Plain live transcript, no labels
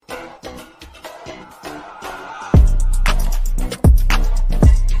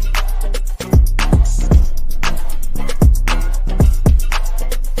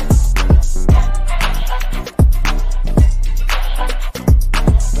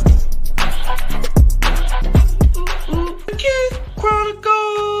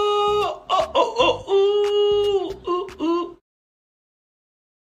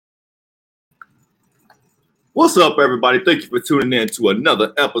What's up, everybody? Thank you for tuning in to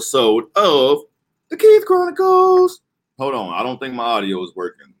another episode of the Keith Chronicles. Hold on, I don't think my audio is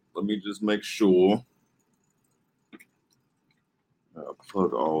working. Let me just make sure. I'll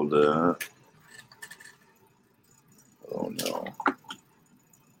put all that. Oh no.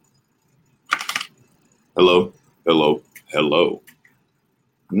 Hello, hello, hello.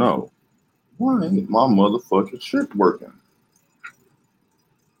 No. Why ain't my motherfucking shit working?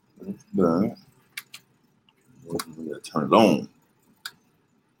 That's bad. We gotta turn it on.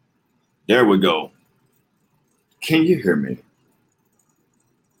 There we go. Can you hear me?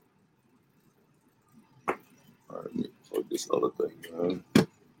 All right, let me plug this other thing.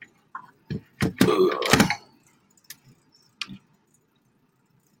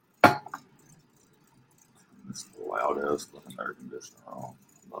 It's loud as fucking air conditioner on.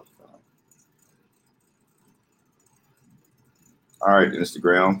 All right,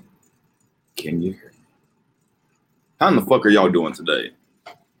 Instagram. Can you hear me? How in the fuck are y'all doing today?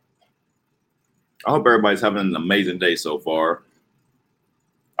 I hope everybody's having an amazing day so far.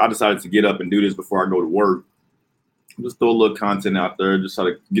 I decided to get up and do this before I go to work. Just throw a little content out there, just try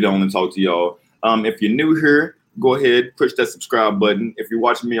to get on and talk to y'all. If you're new here, go ahead, push that subscribe button. If you're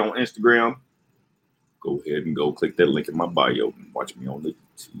watching me on Instagram, go ahead and go click that link in my bio and watch me on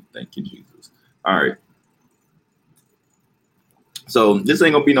YouTube. Thank you, Jesus. All right. So this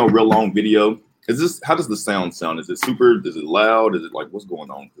ain't gonna be no real long video. How does the sound sound? Is it super? Is it loud? Is it like, what's going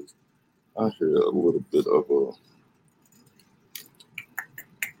on? Because I hear a little bit of a. What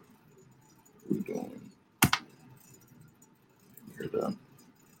are we doing? Hear that?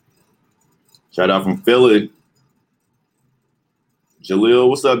 Shout out from Philly. Jaleel,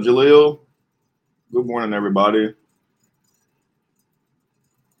 what's up, Jaleel? Good morning, everybody.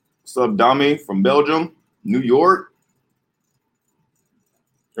 What's up, Dami from Belgium, New York,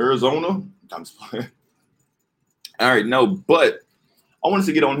 Arizona? I'm just playing. All right, no, but I wanted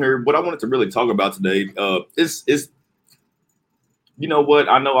to get on here. What I wanted to really talk about today is you know what?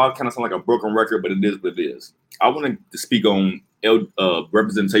 I know I kind of sound like a broken record, but it is what it is. I wanted to speak on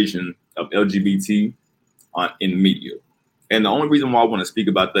representation of LGBT in media. And the only reason why I want to speak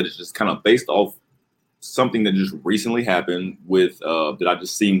about that is just kind of based off something that just recently happened with that I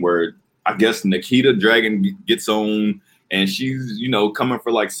just seen where I guess Nakita Dragon gets on and she's, coming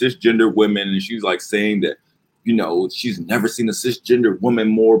for like cisgender women. And she's like saying that, she's never seen a cisgender woman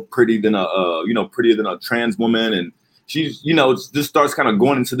more pretty than prettier than a trans woman. And she's, just starts kind of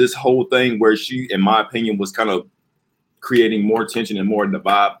going into this whole thing where she, in my opinion, was kind of creating more tension and more of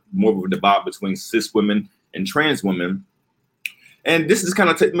a divide between cis women and trans women. And this is kind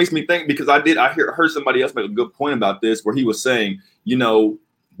of makes me think, because I heard somebody else make a good point about this, where he was saying,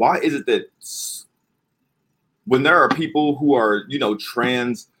 why is it that when there are people who are,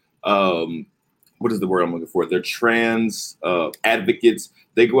 trans, what is the word I'm looking for? They're trans advocates.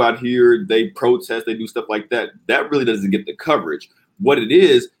 They go out here, they protest, they do stuff like that. That really doesn't get the coverage. What it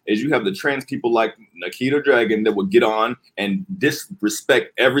is you have the trans people like Nakita Dragon that will get on and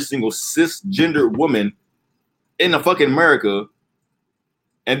disrespect every single cisgender woman in the fucking America,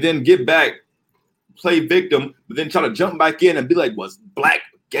 and then get back, play victim, but then try to jump back in and be like, was black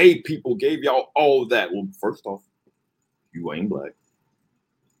gay people gave y'all all that? Well, first off, you ain't black.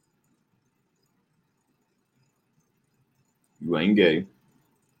 You ain't gay.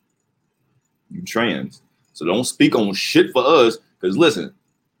 You trans. So don't speak on shit for us. Because listen,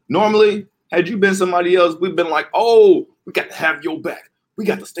 normally, had you been somebody else, we've been like, oh, we got to have your back. We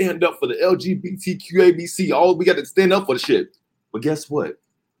got to stand up for the LGBTQABC. We got to stand up for the shit. But guess what?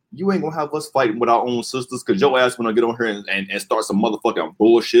 You ain't gonna have us fighting with our own sisters, because your ass wanna get on here and start some motherfucking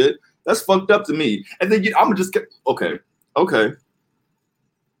bullshit. That's fucked up to me. And then I'm gonna just get okay.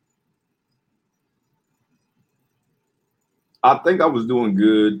 I think I was doing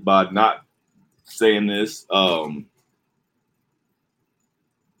good by not saying this.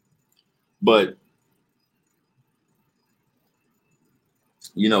 But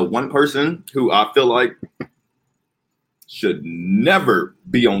one person who I feel like should never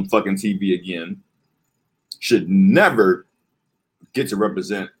be on fucking TV again, should never get to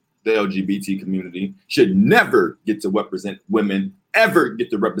represent the LGBT community, should never get to represent women, ever get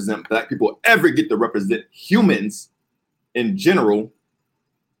to represent black people, ever get to represent humans in general.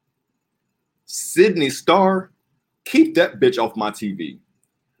 Sydney Starr, keep that bitch off my TV,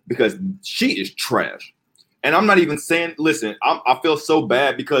 because she is trash. And I'm not even saying, listen, I feel so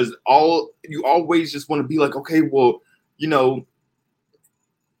bad, because you always just want to be like, okay, well,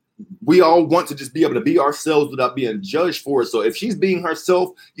 we all want to just be able to be ourselves without being judged for it. So if she's being herself,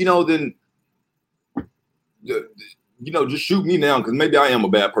 then, just shoot me down, because maybe I am a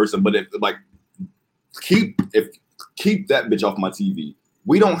bad person. But if, like, keep that bitch off my TV.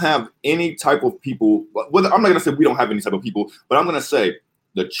 We don't have any type of people. Well, I'm not gonna say we don't have any type of people, but I'm gonna say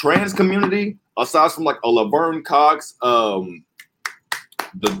the trans community, aside from like a Laverne Cox, the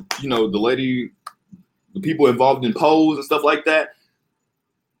lady, the people involved in Pose and stuff like that.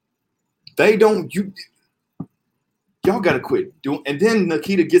 They don't. Y'all gotta quit doing. And then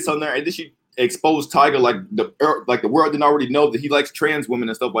Nakita gets on there, and then she exposed Tiger like the world didn't already know that he likes trans women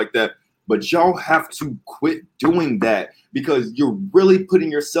and stuff like that. But y'all have to quit doing that because you're really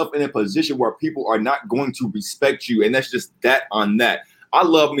putting yourself in a position where people are not going to respect you, and that's just that on that. I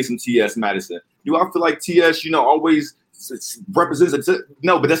love me some T.S. Madison. Do I feel like T.S. always represents it?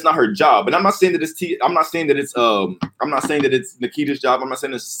 No, but that's not her job. And I'm not saying that it's I'm not saying that it's Nakita's job. I'm not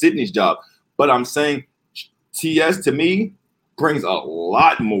saying it's Sydney's job. But I'm saying T.S. to me brings a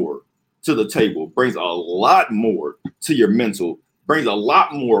lot more to the table, brings a lot more to your mental, brings a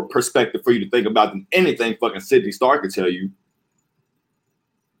lot more perspective for you to think about than anything fucking Sydney Starr could tell you.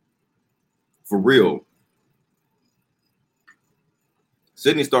 For real.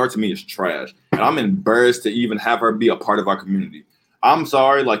 Sydney Starr to me is trash. And I'm embarrassed to even have her be a part of our community. I'm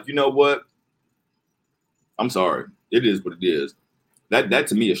sorry. Like, you know what? I'm sorry. It is what it is. That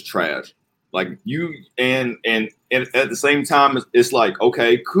to me is trash. Like you and at the same time, it's like,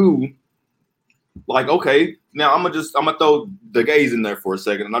 okay, cool. Like, okay, now I'm gonna throw the gays in there for a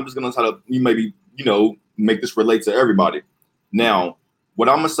second, and I'm just gonna try to make this relate to everybody. Now, what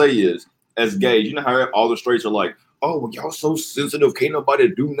I'm gonna say is, as gays, you know how all the straights are like, oh, well, y'all so sensitive, can't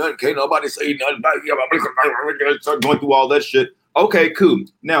nobody do nothing, can't nobody say nothing, start going through all that shit. Okay, cool.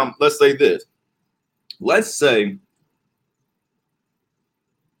 Now let's say this. Let's say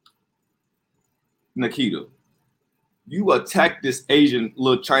Nakita, you attack this Asian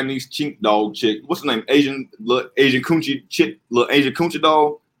little Chinese chink dog chick. What's her name? Asian coochie chick, little Asian coochie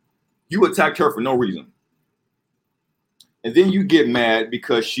dog. You attacked her for no reason. And then you get mad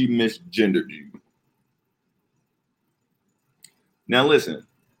because she misgendered you. Now listen,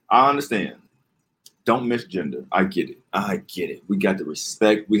 I understand. Don't misgender. I get it. We got to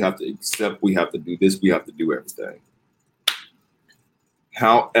respect. We have to accept. We have to do this. We have to do everything.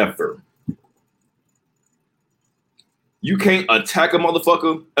 However, you can't attack a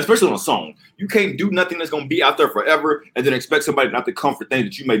motherfucker, especially on a song. You can't do nothing that's going to be out there forever and then expect somebody not to comfort things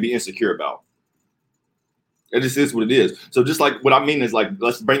that you may be insecure about. It just is what it is. So just like what I mean is like,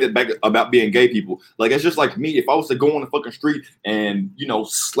 let's bring it back about being gay people. Like, it's just like me. If I was to go on the fucking street and,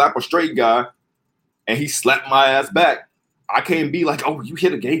 slap a straight guy and he slapped my ass back, I can't be like, oh, you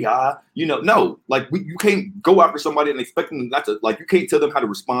hit a gay guy. No, like you can't go after somebody and expect them not to, like, you can't tell them how to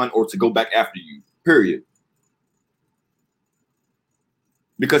respond or to go back after you, period.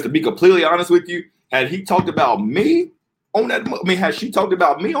 Because to be completely honest with you, had he talked about me on that, had she talked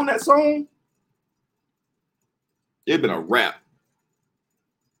about me on that song, it'd been a wrap.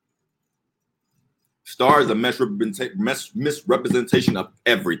 Starr is a misrepresentation of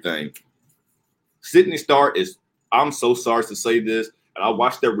everything. Sydney Starr is, I'm so sorry to say this, and I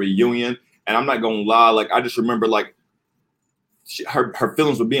watched that reunion, and I'm not gonna lie, like I just remember like her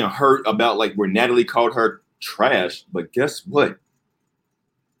feelings were being hurt about like where Natalie called her trash, but guess what?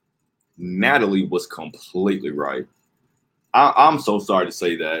 Natalie was completely right. I'm so sorry to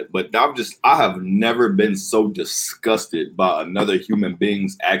say that, but I have never been so disgusted by another human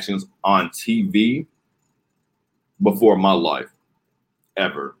being's actions on TV before in my life,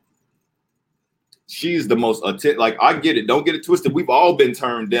 ever. She's the most like, I get it. Don't get it twisted. We've all been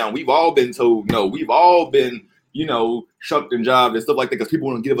turned down. We've all been told no. We've all been, shucked and jived and stuff like that because people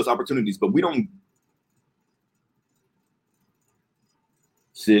want to give us opportunities, but we don't.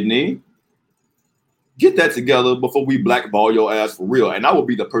 Sydney, get that together before we blackball your ass for real. And I will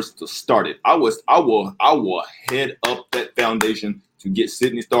be the person to start it. I will head up that foundation to get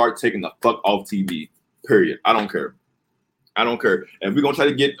Sydney Starr taking the fuck off TV. Period. I don't care. If we're gonna try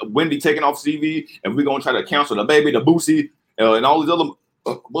to get Wendy taken off TV, and we're gonna try to cancel the baby, the Boosie, and all these other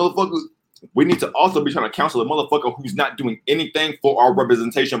motherfuckers, we need to also be trying to counsel a motherfucker who's not doing anything for our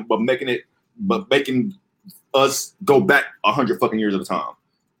representation, but making us go back 100 fucking years at a time.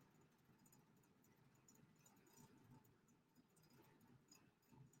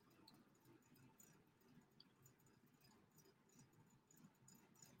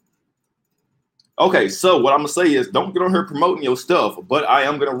 Okay, so what I'm gonna say is, don't get on here promoting your stuff, but I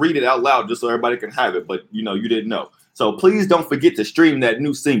am gonna read it out loud just so everybody can have it. But you didn't know. So please don't forget to stream that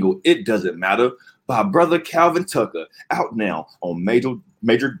new single, "It Doesn't Matter," by brother Calvin Tucker, out now on major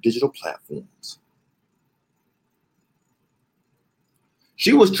digital platforms.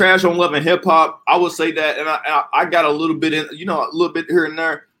 She was trash on Love and Hip Hop. I would say that, and I got a little bit in, a little bit here and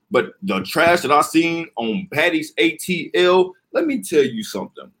there. But the trash that I seen on Patty's ATL, let me tell you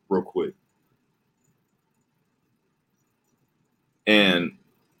something real quick. And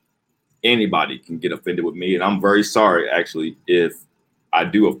anybody can get offended with me. And I'm very sorry, actually, if I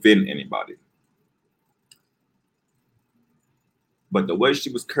do offend anybody. But the way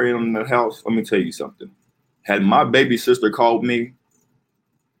she was carrying on in the house, let me tell you something. Had my baby sister called me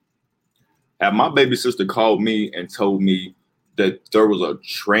and told me that there was a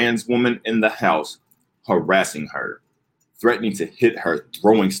trans woman in the house harassing her, threatening to hit her,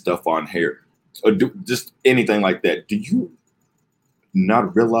 throwing stuff on her, or just anything like that, do you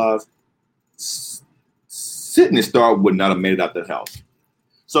not realize Sydney Star would not have made it out the house?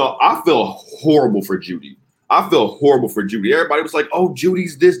 So I feel horrible for Judy. Everybody was like, oh,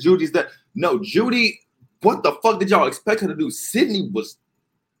 Judy's this, Judy's that. No, Judy, what the fuck did y'all expect her to do? Sydney was...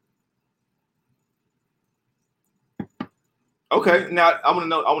 Okay, now I want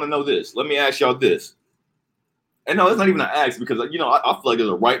to know this. Let me ask y'all this. And no, it's not even an ask because, I feel like there's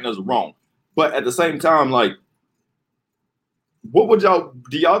a right and there's a wrong. But at the same time, like, do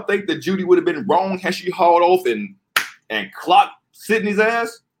y'all think that Judy would have been wrong had she hauled off and clocked Sydney's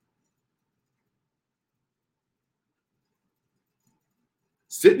ass?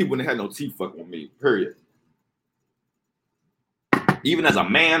 Sydney wouldn't have had no teeth fucking with me, period. Even as a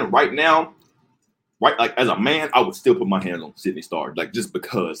man right now, right, like as a man, I would still put my hands on Sydney Star, like just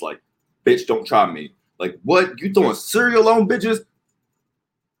because, like, bitch, don't try me. Like, what? You throwing cereal on bitches?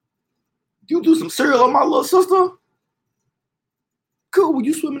 You do some cereal on my little sister? Cool,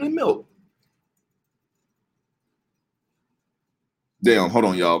 you swimming in milk. Damn, hold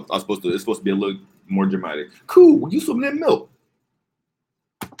on, y'all. It's supposed to be a little more dramatic. Cool, you swimming in milk.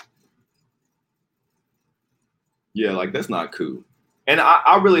 Yeah, like, that's not cool. And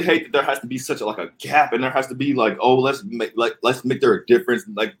I really hate that there has to be such a gap, and there has to be like, oh, let's make there a difference.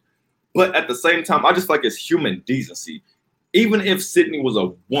 Like, but at the same time, I just feel like it's human decency. Even if Sydney was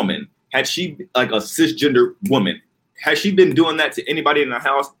a woman, had she like a cisgender woman, had she been doing that to anybody in the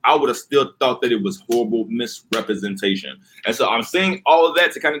house, I would have still thought that it was horrible misrepresentation. And so I'm saying all of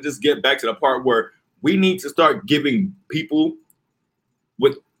that to kind of just get back to the part where we need to start giving people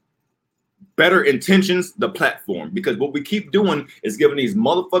with better intentions the platform, because what we keep doing is giving these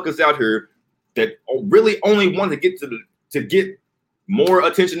motherfuckers out here that really only want to get more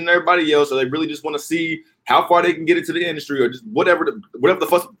attention than everybody else, so they really just want to see how far they can get into the industry, or just whatever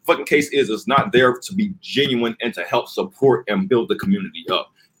the fucking case is not there to be genuine and to help support and build the community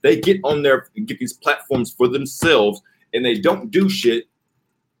up. They get on there and get these platforms for themselves, and they don't do shit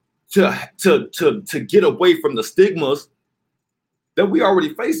to get away from the stigmas that we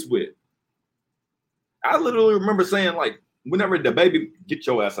already faced with. I literally remember saying, like, whenever the baby, get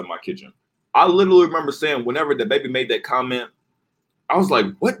your ass out of my kitchen. I literally remember saying, whenever the baby made that comment, I was like,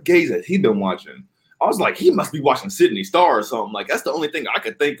 what gays has he been watching? I was like, he must be watching Sydney Star or something. Like, that's the only thing I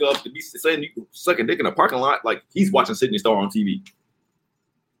could think of to be saying you suck a dick in a parking lot. Like, he's watching Sydney Star on TV.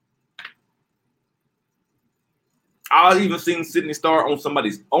 I even seen Sydney Star on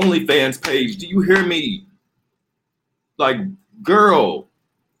somebody's OnlyFans page. Do you hear me? Like, girl.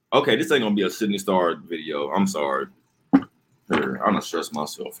 Okay, this ain't gonna be a Sydney Star video. I'm sorry. I'm gonna stress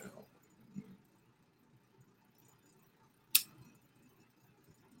myself out.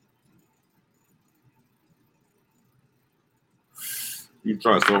 You're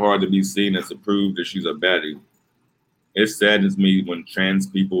trying so hard to be seen and to prove that she's a baddie. It saddens me when trans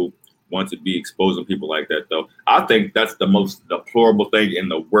people want to be exposing people like that, though. I think that's the most deplorable thing in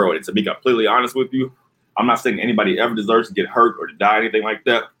the world. And to be completely honest with you, I'm not saying anybody ever deserves to get hurt or to die, anything like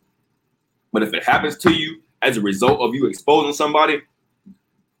that. But if it happens to you as a result of you exposing somebody,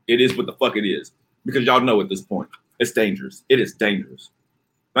 it is what the fuck it is. Because y'all know at this point, it's dangerous. It is dangerous.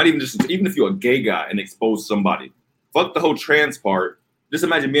 Not even if you're a gay guy and expose somebody. Fuck the whole trans part. Just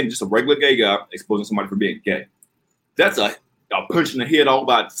imagine being just a regular gay guy exposing somebody for being gay. That's a punch in the head all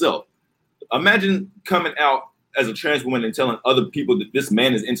by itself. Imagine coming out as a trans woman and telling other people that this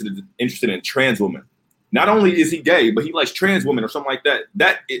man is interested in trans women. Not only is he gay, but he likes trans women or something like that.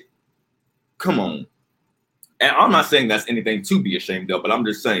 Come on. And I'm not saying that's anything to be ashamed of, but I'm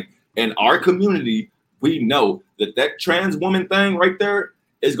just saying in our community, we know that trans woman thing right there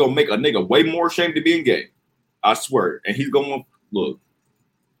is going to make a nigga way more ashamed of being gay. I swear. And he's going to look.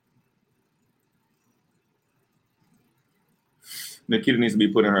 Nakita needs to be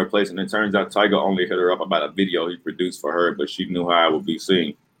put in her place, and it turns out Tyga only hit her up about a video he produced for her, but she knew how it would be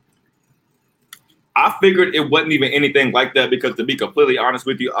seen. I figured it wasn't even anything like that because, to be completely honest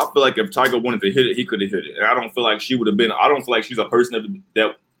with you, I feel like if Tyga wanted to hit it, he could have hit it. And I don't feel like she would have been. I don't feel like she's a person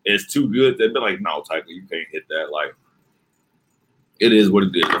that is too good. They'd be like, no, Tyga, you can't hit that. Like, It is what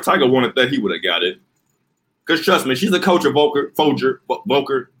it is. If Tiger wanted that, he would have got it. Because trust me, she's a culture Volker.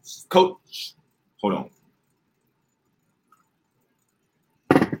 Coach. Hold on.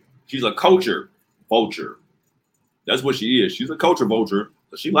 She's a culture vulture. That's what she is. She's a culture vulture.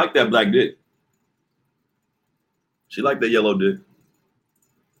 But she liked that black dick. She liked that yellow dick.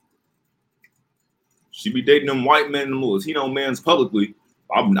 She be dating them white men and them Latino mans publicly.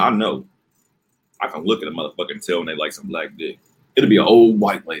 I know. I can look at a motherfucker and tell when they like some black dick. It'll be an old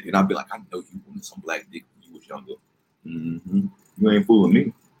white lady, and I'll be like, I know you wanted some black dick when you was younger. Mm-hmm. You ain't fooling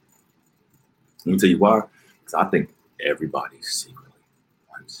me. Let me tell you why. Because I think everybody secretly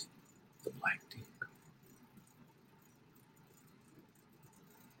wants the black dick.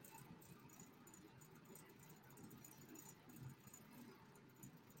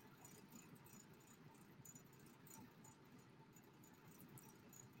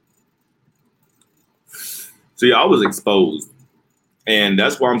 See, I was exposed. And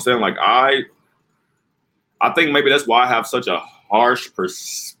that's why I'm saying, like, I think maybe that's why I have such a harsh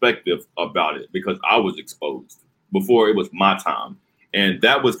perspective about it, because I was exposed before it was my time. And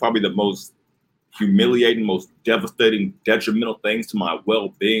that was probably the most humiliating, most devastating, detrimental things to my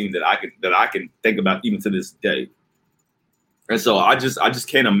well-being that I can think about even to this day. And so I just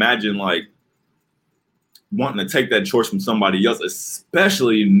can't imagine like wanting to take that choice from somebody else,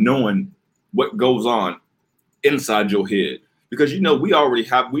 especially knowing what goes on inside your head. Because, you know, we already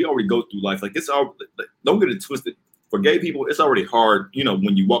go through life. Like, it's all, don't get it twisted. For gay people, it's already hard, you know,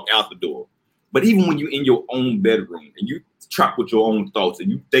 when you walk out the door. But even when you're in your own bedroom and you trapped with your own thoughts and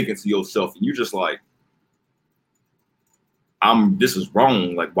you thinking to yourself and you just like, this is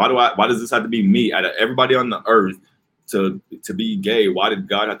wrong. Like, why does this have to be me out of everybody on the earth to be gay? Why did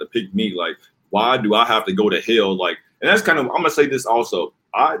God have to pick me? Like, why do I have to go to hell? Like, and that's kind of, I'm gonna say this also.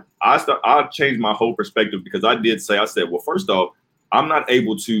 I changed my whole perspective because I said, well, first off, I'm not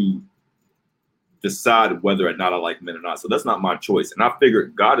able to decide whether or not I like men or not. So that's not my choice. And I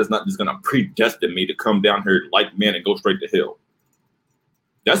figured God is not just going to predestine me to come down here like men and go straight to hell.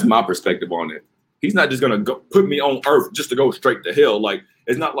 That's my perspective on it. He's not just going to put me on earth just to go straight to hell. Like,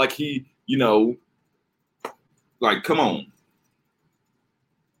 it's not like he, you know, like, come on.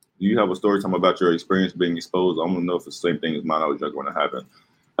 Do you have a story time about your experience being exposed? I don't know if it's the same thing as mine. I was just going to happen.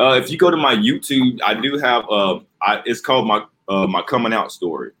 If you go to my YouTube, I do have it's called my coming out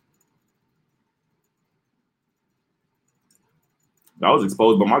story. I was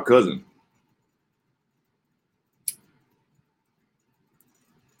exposed by my cousin.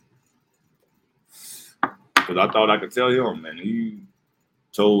 Because I thought I could tell him, and he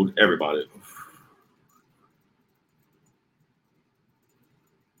told everybody.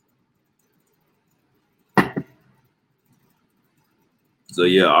 So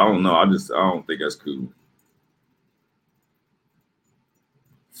yeah, I don't know. I don't think that's cool.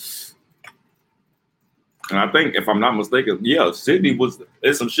 And I think, if I'm not mistaken, yeah, Sydney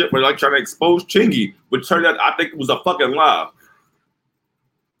there's some shit where like trying to expose Chingy, but turned out I think it was a fucking lie.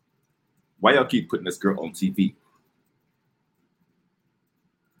 Why y'all keep putting this girl on TV?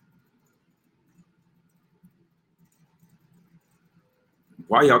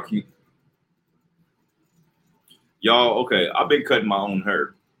 Why y'all keep? Y'all, okay, I've been cutting my own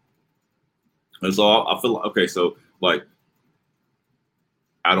hair. And so I feel like, okay, so like,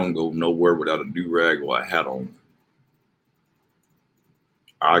 I don't go nowhere without a do-rag or a hat on.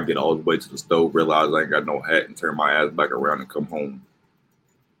 I get all the way to the stove, realize I ain't got no hat, and turn my ass back around and come home.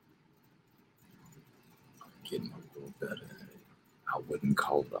 I'm getting a little better. I wouldn't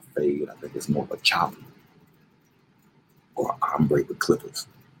call it a fade. I think it's more of a chop or an ombre with clippers.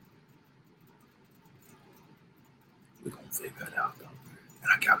 We're going to figure it out, though.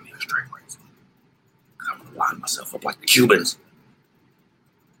 And I got me a straight razor. I'm going to line myself up like the Cubans.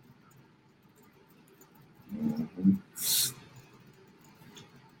 Mm-hmm.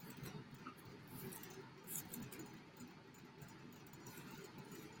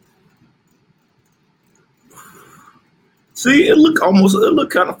 See, it look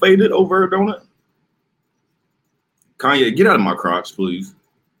kind of faded over, don't it? Kanye, get out of my crotch, please.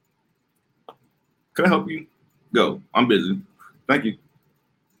 Can I help you? Go. I'm busy. Thank you.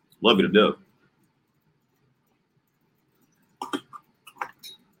 Love you to death.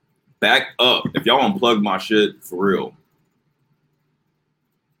 Back up. If y'all unplug my shit, for real.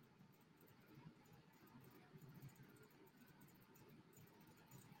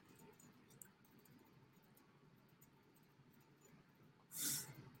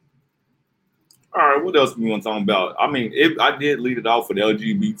 All right, what else do we want to talk about? I mean, I did lead it off with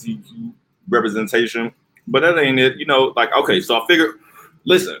LGBTQ representation, but that ain't it. You know, like, okay, so I figured,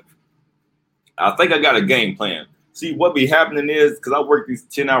 listen, I think I got a game plan. See, what be happening is because I work these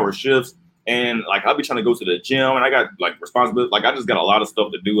 10-hour shifts, and like I'll be trying to go to the gym, and I got like responsibility. Like I just got a lot of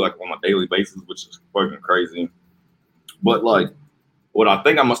stuff to do like on a daily basis, which is fucking crazy. But like, what I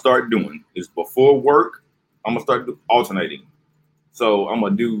think I'm gonna start doing is before work, I'm gonna start alternating. So I'm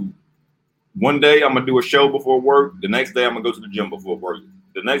gonna do one day I'm gonna do a show before work. The next day I'm gonna go to the gym before work.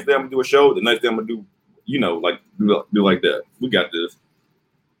 The next day I'm gonna do a show. The next day I'm gonna do, like do like that. We got this.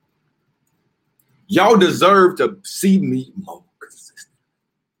 Y'all deserve to see me more consistent.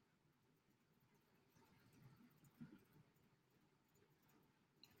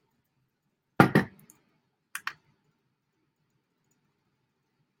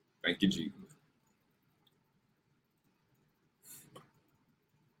 Thank you, Jesus.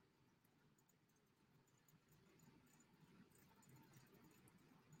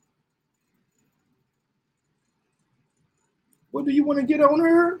 What do you want to get on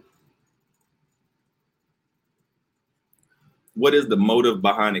her? What is the motive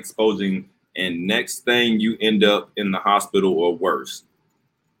behind exposing, and next thing you end up in the hospital or worse?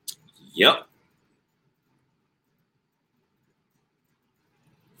 Yep.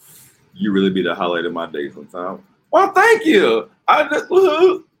 You really be the highlight of my day sometimes. Well, thank you. I just,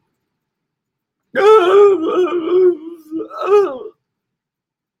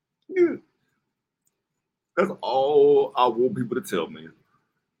 that's all I want people to tell me.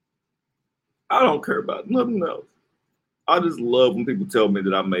 I don't care about nothing else. I just love when people tell me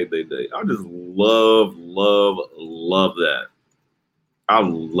that I made their day. I just love that. I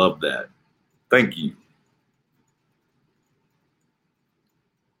love that. Thank you.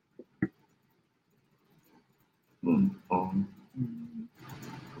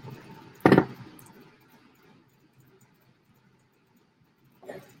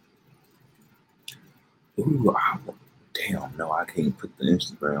 Ooh, damn, no, I can't put the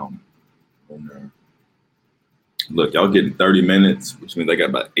Instagram on there. Look, y'all getting 30 minutes, which means I got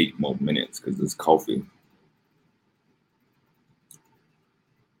about 8 more minutes because it's coffee.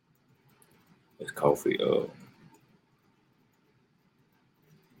 It's coffee.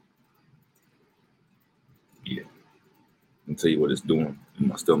 Yeah. I'll tell you what it's doing in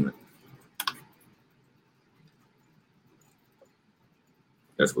my stomach.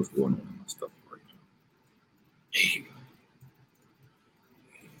 That's what's going on in my stomach right now.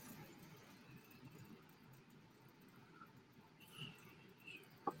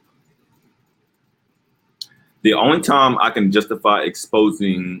 The only time I can justify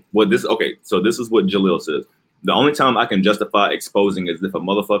exposing so this is what Jalil says. The only time I can justify exposing is if a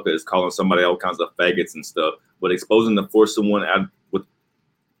motherfucker is calling somebody all kinds of faggots and stuff, but exposing to force someone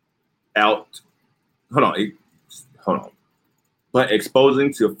But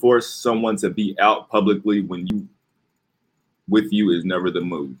exposing to force someone to be out publicly with you is never the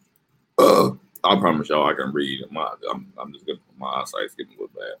move. I promise y'all I can read. I'm just good. My eyesight's getting a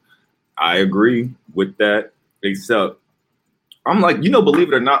little bad. I agree with that. Except I'm like, believe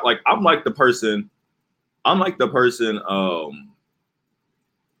it or not, like I'm like the person, I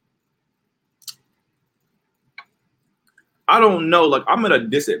don't know, like I'm at a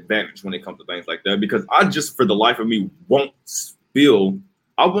disadvantage when it comes to things like that because I just for the life of me won't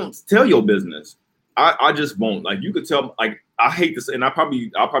tell your business. I just won't. Like you could tell, like I hate to say, and I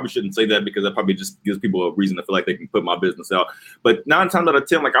probably shouldn't say that because that probably just gives people a reason to feel like they can put my business out. But 9 times out of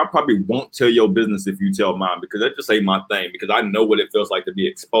 10, like I probably won't tell your business if you tell mine because that just ain't my thing because I know what it feels like to be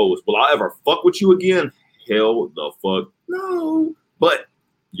exposed. Will I ever fuck with you again? Hell the fuck no. But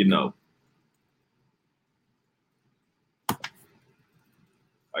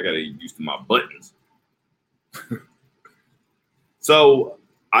I gotta get used to my buttons. So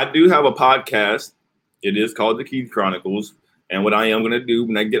I do have a podcast. It is called The Keith Chronicles. And what I am going to do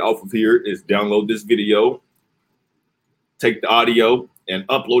when I get off of here is download this video, take the audio, and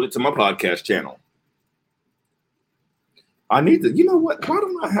upload it to my podcast channel. I need to, why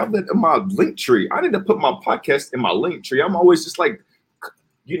don't I have that in my link tree? I need to put my podcast in my link tree. I'm always just like,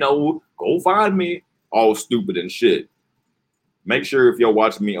 go find me all stupid and shit. Make sure if y'all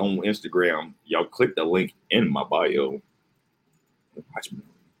watching me on Instagram, y'all click the link in my bio. Watch me.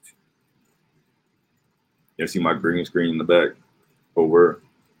 You see my green screen in the back over?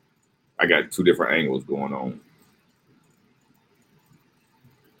 I got 2 different angles going on.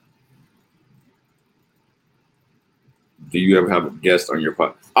 Do you ever have a guest on your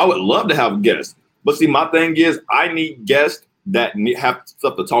podcast? I would love to have a guest. But see, my thing is I need guests that have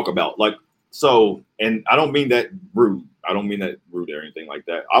stuff to talk about. Like, so, and I don't mean that rude. I don't mean that rude or anything like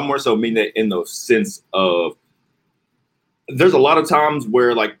that. I more so mean that in the sense of there's a lot of times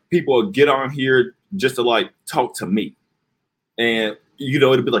where like people get on here just to like talk to me. And,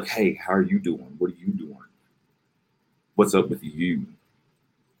 it'd be like, hey, how are you doing? What are you doing? What's up with you?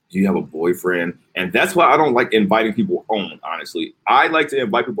 Do you have a boyfriend? And that's why I don't like inviting people on, honestly. I like to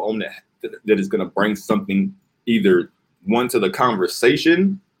invite people on that is going to bring something, either one, to the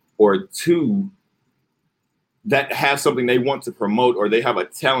conversation, or two, that have something they want to promote, or they have a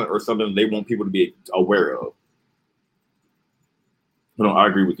talent or something they want people to be aware of. I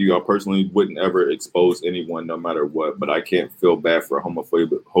agree with you. I personally wouldn't ever expose anyone no matter what, but I can't feel bad for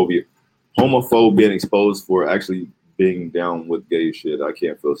homophobe being exposed for actually being down with gay shit. I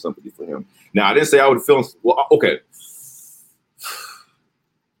can't feel sympathy for him. Now, I didn't say I would feel, well, okay.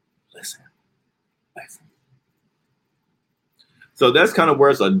 Listen. So that's kind of where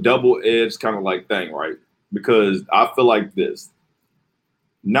it's a double-edged kind of like thing, right? Because I feel like this.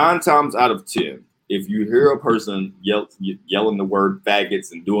 9 times out of 10, if you hear a person yelling the word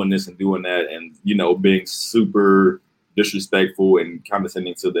faggots and doing this and doing that, and, you know, being super disrespectful and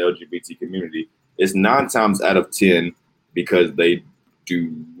condescending to the LGBT community, it's 9 times out of 10 because they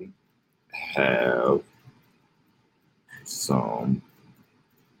do have some,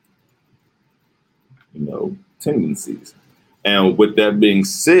 you know, tendencies. And with that being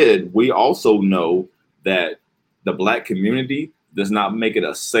said, we also know that the Black community does not make it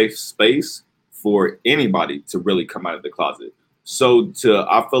a safe space for anybody to really come out of the closet. So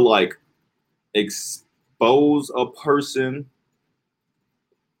I feel like, expose a person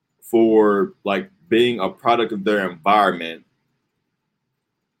for like being a product of their environment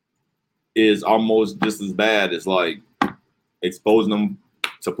is almost just as bad as like exposing them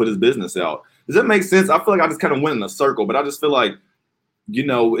to put his business out. Does that make sense? I feel like I just kind of went in a circle, but I just feel like, you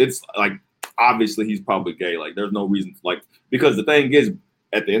know, it's like, obviously he's probably gay. Like, there's no reason, like, because the thing is,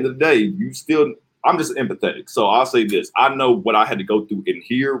 at the end of the day, I'm just empathetic. So I'll say this. I know what I had to go through in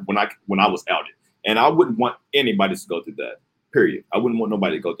here when I was outed. And I wouldn't want anybody to go through that, period. I wouldn't want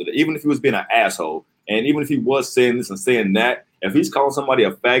nobody to go through that. Even if he was being an asshole, and even if he was saying this and saying that, if he's calling somebody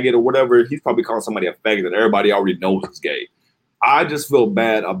a faggot or whatever, he's probably calling somebody a faggot that everybody already knows is gay. I just feel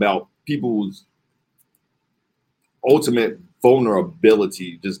bad about people's ultimate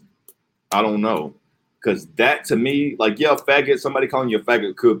vulnerability. Just, I don't know. Because that, to me, like, yeah, faggot, somebody calling you a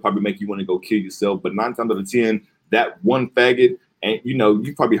faggot could probably make you want to go kill yourself. But 9 times out of 10, that one faggot, and, you know,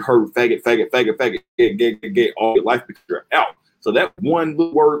 you probably heard faggot, gay all your life because you're out. So that one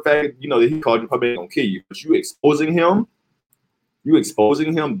little word faggot, you know, that he called you, probably ain't going to kill you. But you exposing him,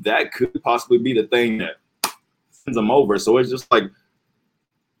 that could possibly be the thing that sends him over. So it's just like,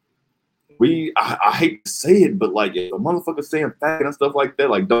 I hate to say it, but like, if a motherfucker saying faggot and stuff like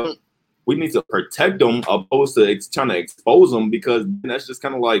that, like, we need to protect them opposed to trying to expose them, because that's just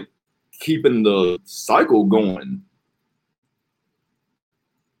kind of like keeping the cycle going.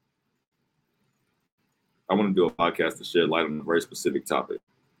 I want to do a podcast to shed light on a very specific topic.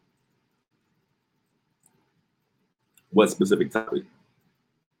 What specific topic?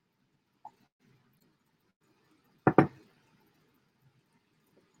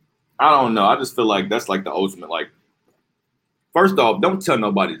 I don't know. I just feel like that's like the ultimate, like, first off, don't tell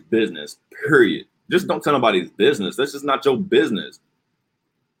nobody's business, period. Just don't tell nobody's business. That's just not your business.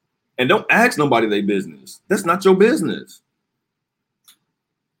 And don't ask nobody their business. That's not your business.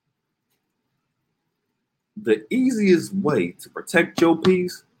 The easiest way to protect your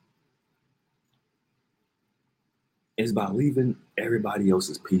peace is by leaving everybody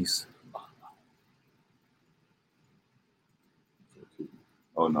else's peace alone.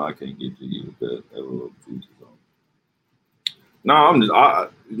 Oh no, I can't get to you with that. No,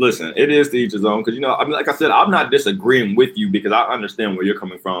 listen, it is to each his own. Because, you know, I mean, like I said, I'm not disagreeing with you because I understand where you're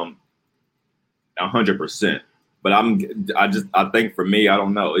coming from 100%. But I think for me, I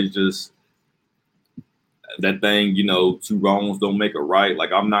don't know. It's just that thing, you know, 2 wrongs don't make a right.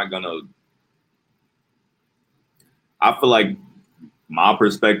 Like, I feel like my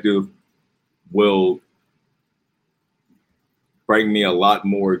perspective will bring me a lot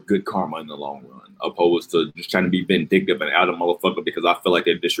more good karma in the long run, opposed to just trying to be vindictive and out of motherfucker because I feel like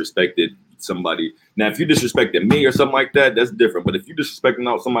they disrespected somebody. Now, if you disrespected me or something like that, that's different. But if you disrespecting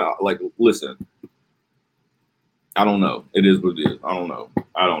out somebody, like, listen, I don't know. It is what it is. I don't know.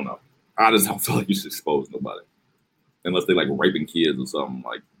 I just don't feel like you should expose nobody. Unless they like raping kids or something,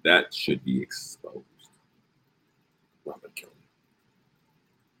 like that should be exposed. Robert Kelly.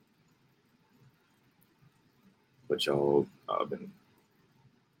 But y'all, are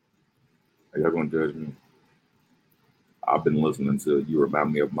y'all gonna judge me? I've been listening to "You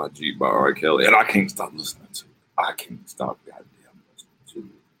Remind Me of My G" by R. Kelly, and I can't stop listening to it. I can't stop goddamn listening to it.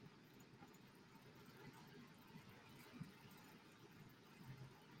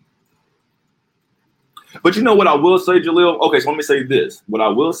 But you know what I will say, Jaleel? Okay, so let me say this. What I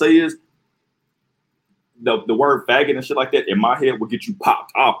will say is the word faggot and shit like that in my head will get you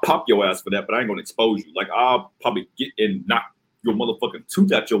popped. I'll pop your ass for that, but I ain't gonna expose you. Like I'll probably get and knock your motherfucking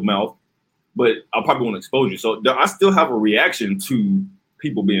tooth out your mouth, but I probably won't expose you. So I still have a reaction to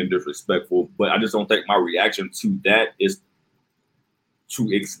people being disrespectful, but I just don't think my reaction to that is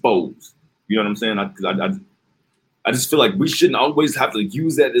to expose. You know what I'm saying? I just feel like we shouldn't always have to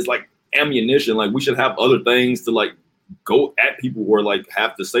use that as like ammunition. Like we should have other things to like go at people or like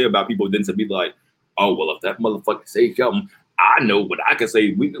have to say about people than to be like, oh, well, if that motherfucker say something, I know what I can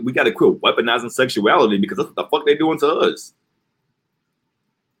say. We got to quit weaponizing sexuality because that's what the fuck they doing to us.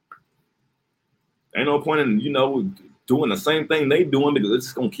 Ain't no point in, doing the same thing they doing because it's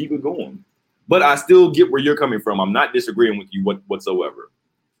just going to keep it going. But I still get where you're coming from. I'm not disagreeing with you whatsoever.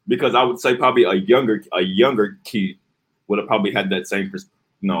 Because I would say probably a younger kid would have probably had that same perspective.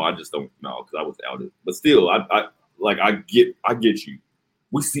 No, I just don't know because I was outed. But still, I get you.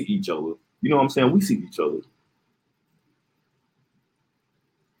 We see each other. You know what I'm saying? We see each other.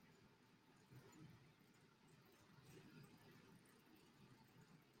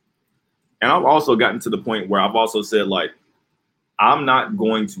 And I've also gotten to the point where I've also said, like, I'm not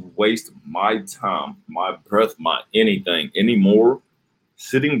going to waste my time, my breath, my anything anymore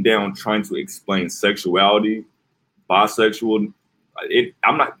sitting down trying to explain sexuality, bisexual.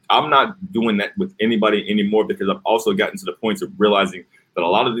 I'm not doing that with anybody anymore because I've also gotten to the point of realizing that a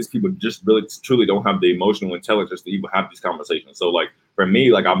lot of these people just really truly don't have the emotional intelligence to even have these conversations. So like for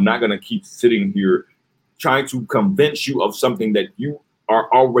me, like I'm not gonna keep sitting here trying to convince you of something that you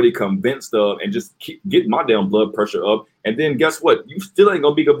are already convinced of and just keep getting my damn blood pressure up. And then guess what? You still ain't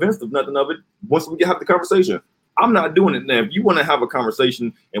gonna be convinced of nothing of it once we have the conversation. I'm not doing it now. If you want to have a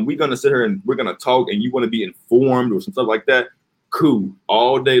conversation and we're gonna sit here and we're gonna talk and you want to be informed or some stuff like that, cool.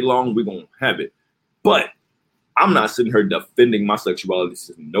 All day long we're gonna have it. But I'm not sitting here defending my sexuality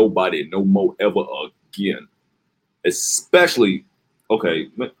to nobody no more ever again. Especially, okay,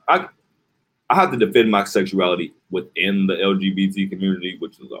 I have to defend my sexuality within the LGBT community,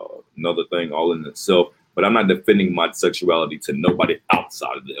 which is another thing all in itself. But I'm not defending my sexuality to nobody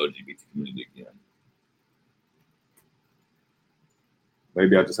outside of the LGBT community again.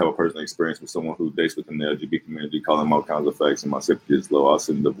 Maybe I just have a personal experience with someone who dates within the LGBT community, calling them all kinds of facts, and my sympathy is low. I'll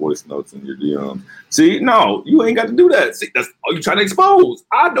send the voice notes in your DMs. See, no, you ain't got to do that. See, that's all you trying to expose.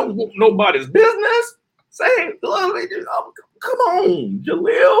 I don't want nobody's business. Say, come on,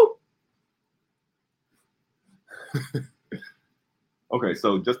 Jaleel. Okay,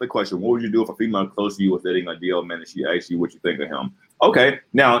 so just a question. What would you do if a female close to you was dating a DL man and she asked you what you think of him? Okay,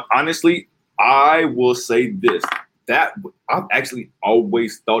 now, honestly, I will say this. That I've actually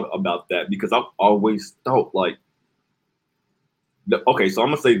always thought about that because I've always thought like, okay, so I'm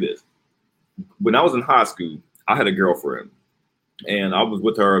gonna say this. When I was in high school, I had a girlfriend and I was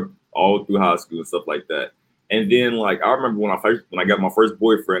with her all through high school and stuff like that. And then like, I remember when I got my first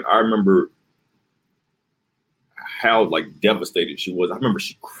boyfriend, I remember how like devastated she was. I remember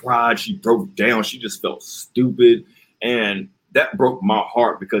she cried, she broke down, she just felt stupid. And that broke my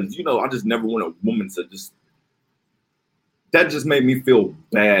heart because, I just never want a woman to that just made me feel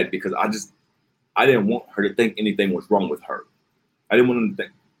bad because I didn't want her to think anything was wrong with her. I didn't want them to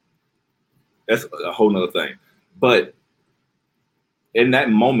think. That's a whole nother thing. But in that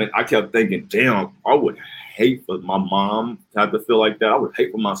moment, I kept thinking, damn, I would hate for my mom to have to feel like that. I would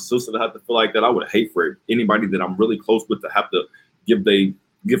hate for my sister to have to feel like that. I would hate for anybody that I'm really close with to have to give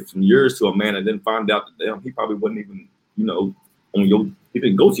some years to a man and then find out that damn, he probably wasn't even, he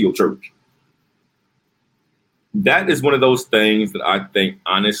didn't go to your church. That is one of those things that I think,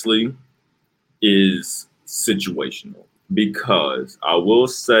 honestly, is situational because I will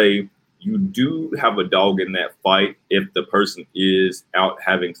say you do have a dog in that fight if the person is out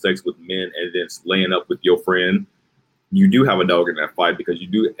having sex with men and then laying up with your friend. You do have a dog in that fight because you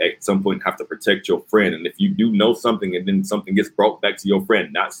do at some point have to protect your friend. And if you do know something and then something gets brought back to your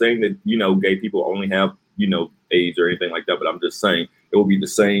friend, not saying that, gay people only have, AIDS or anything like that, but I'm just saying it will be the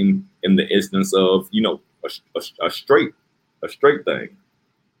same in the instance of, a straight thing.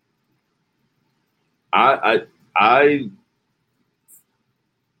 I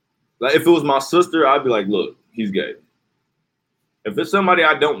like if it was my sister, I'd be like, look, he's gay. If it's somebody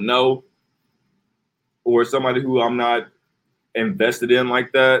I don't know or somebody who I'm not invested in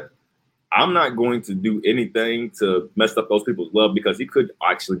like that, I'm not going to do anything to mess up those people's love because he could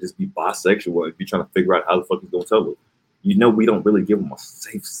actually just be bisexual and be trying to figure out how the fuck he's gonna tell her. We don't really give him a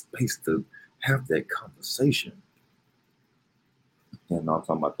safe space to have that conversation. And I'm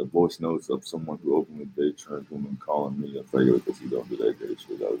talking about the voice notes of someone who openly dates trans women calling me a faggot because he don't do that gay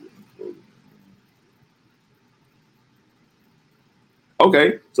shit.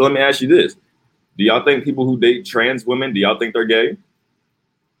 Okay, so let me ask you this. Do y'all think people who date trans women, do y'all think they're gay?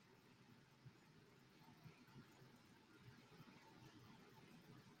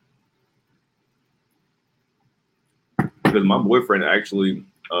 Because my boyfriend actually,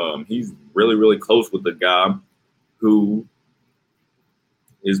 he's really, really close with the guy who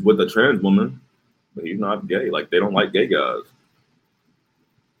is with a trans woman, but he's not gay. Like, they don't like gay guys.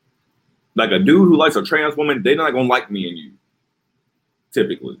 Like, a dude who likes a trans woman, they're not gonna like me and you,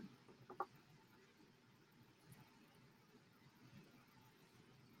 typically.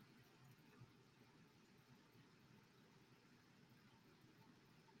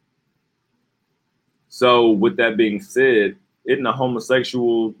 So with that being said, isn't a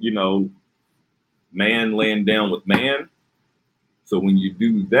homosexual, man laying down with man? So when you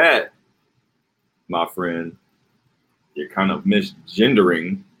do that, my friend, you're kind of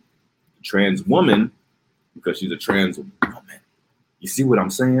misgendering a trans woman because she's a trans woman. You see what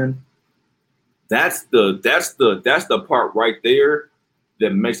I'm saying? That's the part right there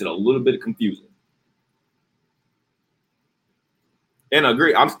that makes it a little bit confusing. And I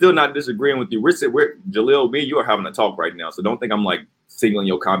agree. I'm still not disagreeing with you. We're Jaleel, me and you are having a talk right now. So don't think I'm like singling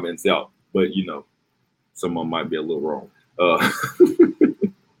your comments out. But someone might be a little wrong.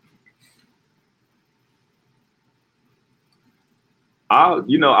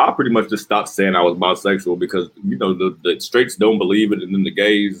 I'll pretty much just stop saying I was bisexual because the straights don't believe it, and then the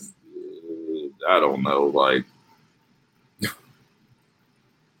gays, I don't know, like.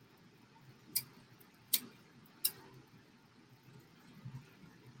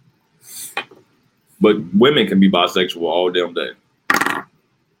 But women can be bisexual all damn day.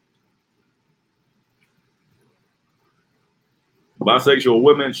 Bisexual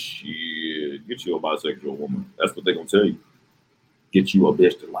women, shit, get you a bisexual woman. That's what they're gonna tell you. Get you a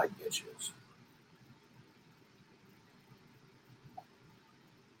bitch that like bitches.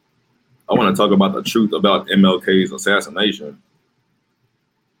 I want to talk about the truth about MLK's assassination.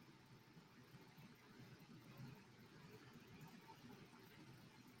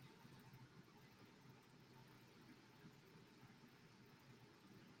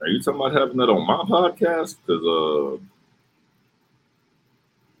 Are you talking about having that on my podcast? Because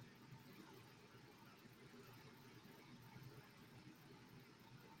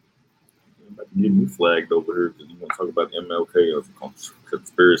get me flagged over here because you want to talk about MLK as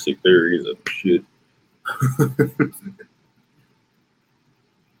conspiracy theories and shit.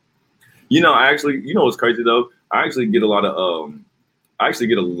 What's crazy though? I actually get a lot of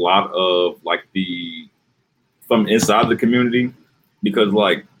like from inside the community because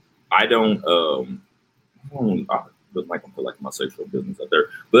like I don't like put like my sexual business out there,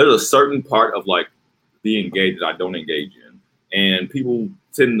 but there's a certain part of like being gay that I don't engage in, and people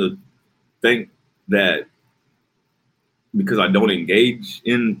tend to think that because I don't engage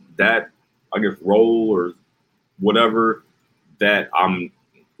in that, I guess, role or whatever, that I'm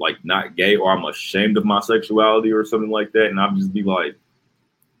like not gay or I'm ashamed of my sexuality or something like that. And I'll just be like,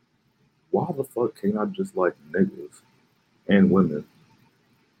 why the fuck can't I just like niggas and women?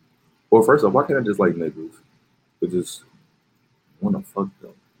 Well, first off, why can't I just like niggas? I just want to fuck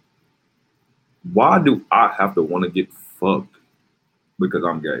them. Why do I have to want to get fucked because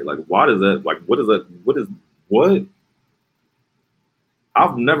I'm gay? Like, why does that, like, what is that? What?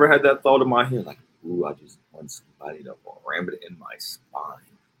 I've never had that thought in my head. Like, ooh, I just want somebody to ram it in my spine.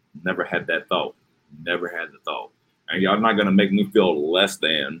 Never had that thought. Never had the thought. And y'all not going to make me feel less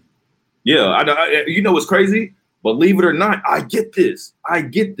than. Yeah, what's crazy? Believe it or not, I get this.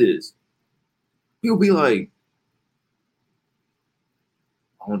 People be like,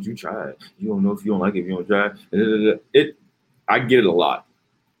 why don't you try it? You don't know if you don't like it if you don't try it. I get it a lot.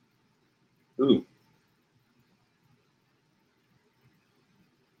 Ooh.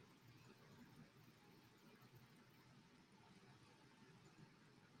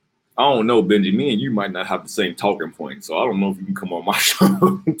 I don't know, Benji. Me and you might not have the same talking point, so I don't know if you can come on my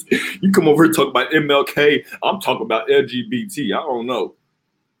show. You come over here and talk about MLK. I'm talking about LGBT. I don't know.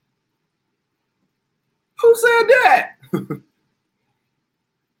 Who said that?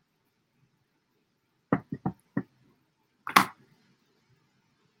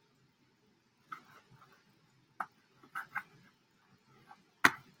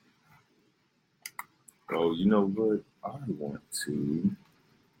 Oh, you know what? I want to.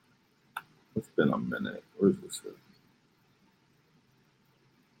 It's been a minute. Where's this?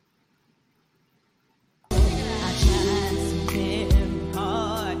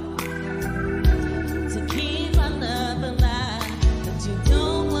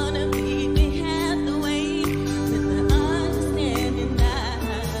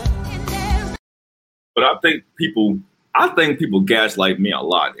 But I think people gaslight me a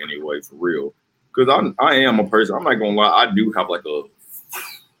lot anyway, for real. Because I am a person. I'm not gonna lie. I do have like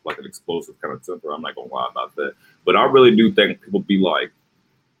an explosive kind of temper. I'm not gonna lie about that. But I really do think people be like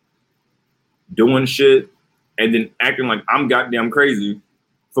doing shit and then acting like I'm goddamn crazy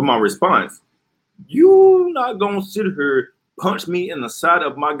for my response. You not gonna sit here, punch me in the side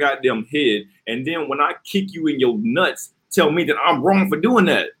of my goddamn head, and then when I kick you in your nuts, tell me that I'm wrong for doing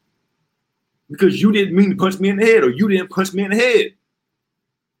that. Because you didn't mean to punch me in the head, or you didn't punch me in the head.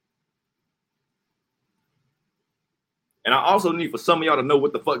 And I also need for some of y'all to know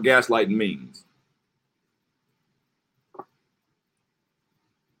what the fuck gaslighting means.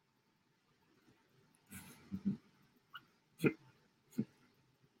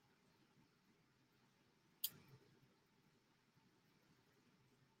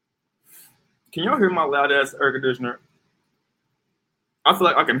 Can y'all hear my loud ass air conditioner? I feel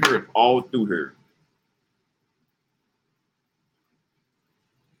like I can hear it all through here.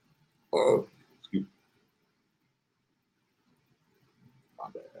 Excuse me. My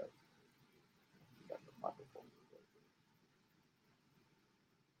bad.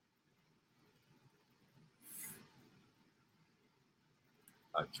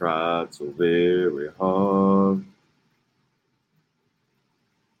 I tried so very hard.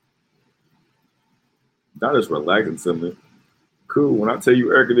 That is relaxing to me. Cool. When I tell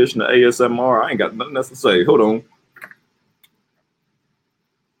you air conditioner ASMR, I ain't got nothing else to say. Hold on.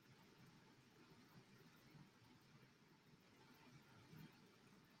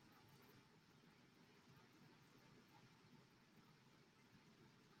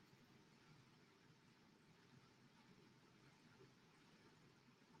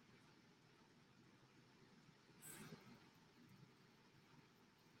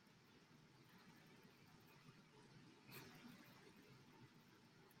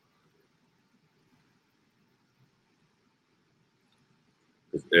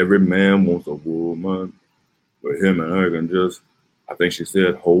 Every man wants a woman, but him and her can just, I think she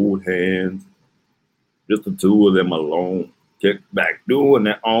said, hold hands. Just the two of them alone. Kick back doing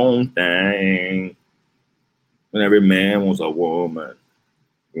their own thing. And every man wants a woman.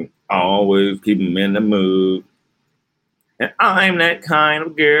 Always keep them in the mood. And I'm that kind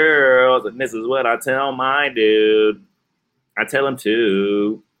of girl. And this is what I tell my dude. I tell him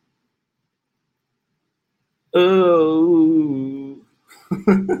too. Oh.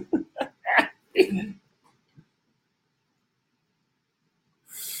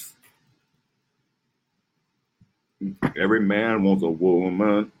 Every man wants a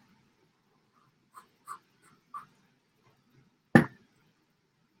woman.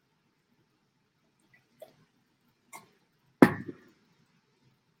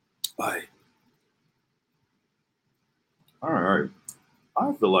 Bye. All right.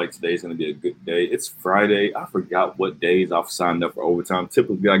 I feel like today's going to be a good day. It's Friday. I forgot what days I've signed up for overtime.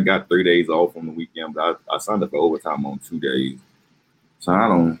 Typically, I got 3 days off on the weekend, but I signed up for overtime on 2 days. So I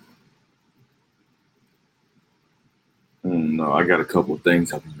don't know. I got a couple of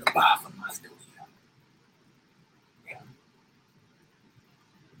things I need to buy for my studio. Yeah.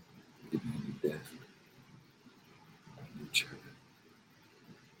 Give me a new desk. A new chair.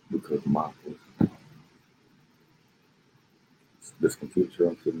 Because this computer chair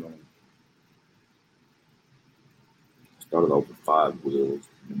I'm sitting on started off with 5 wheels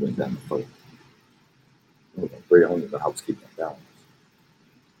and went down to 4. I was on 3. I don't even know how to keep that balance.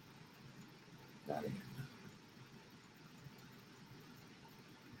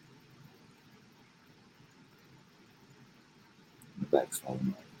 The back's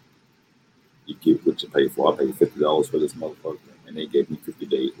falling out. You get what you pay for. I paid $50 for this motherfucker, and they gave me 50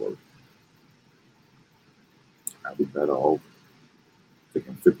 days worth. I'd be better off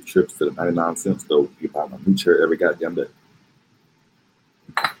taking 50 trips to the 99-cent store. You buy my new chair every goddamn day.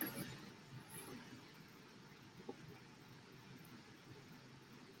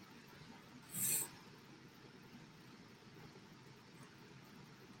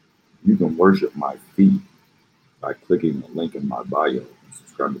 You can worship my feet by clicking the link in my bio and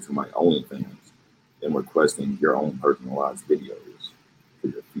subscribing to my OnlyFans and requesting your own personalized videos for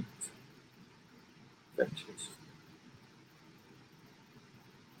your feet. Fetishes.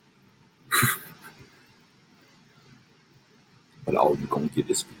 But all you're gonna get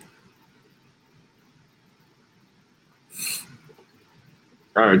is feet.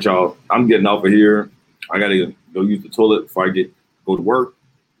 All right, y'all. I'm getting off of here. I gotta go use the toilet before I go to work.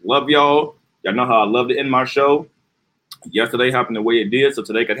 Love y'all. Y'all know how I love to end my show. Yesterday happened the way it did, so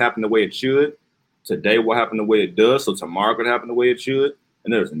today could happen the way it should. Today will happen the way it does, so tomorrow could happen the way it should.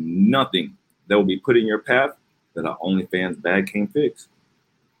 And there's nothing that will be put in your path that an OnlyFans bag can't fix.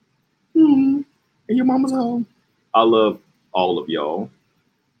 And your mama's home. I love all of y'all.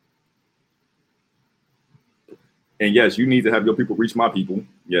 And yes, you need to have your people reach my people.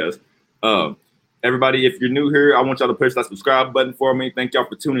 Yes. Everybody, if you're new here, I want y'all to push that subscribe button for me. Thank y'all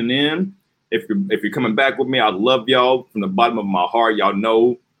for tuning in. If you're coming back with me, I love y'all from the bottom of my heart. Y'all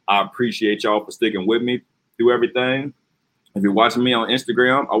know I appreciate y'all for sticking with me through everything. If you're watching me on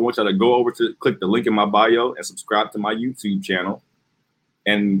Instagram, I want y'all to go over to click the link in my bio and subscribe to my YouTube channel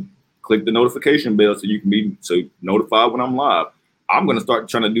and click the notification bell so you can be notified when I'm live. I'm going to start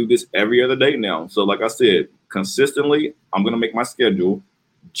trying to do this every other day now. So like I said, consistently, I'm going to make my schedule.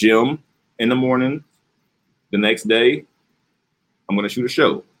 Gym in the morning. The next day, I'm going to shoot a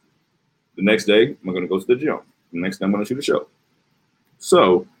show. The next day, I'm going to go to the gym. The next day, I'm going to shoot a show.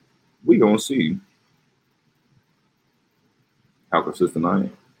 So we're going to see how consistent I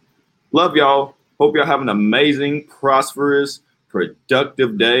am. Love y'all. Hope y'all have an amazing, prosperous,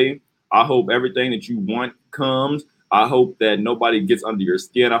 productive day. I hope everything that you want comes. I hope that nobody gets under your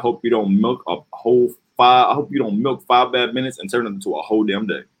skin. I hope you don't milk a whole 5. I hope you don't milk 5 bad minutes and turn it into a whole damn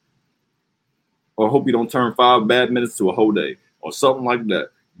day. Or I hope you don't turn 5 bad minutes to a whole day or something like that.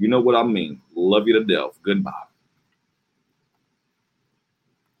 You know what I mean. Love you to death. Goodbye.